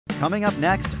Coming up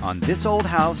next on This Old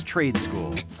House Trade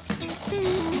School.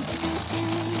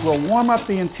 We'll warm up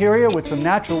the interior with some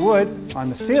natural wood on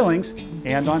the ceilings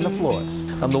and on the floors.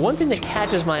 The one thing that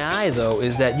catches my eye, though,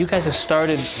 is that you guys have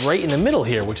started right in the middle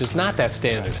here, which is not that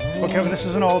standard. Well, Kevin, this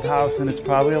is an old house, and it's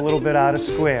probably a little bit out of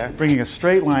square, bringing a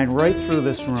straight line right through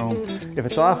this room. If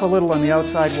it's off a little on the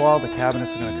outside wall, the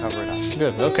cabinets are going to cover it up.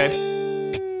 Good,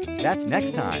 okay. That's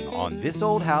next time on This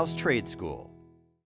Old House Trade School.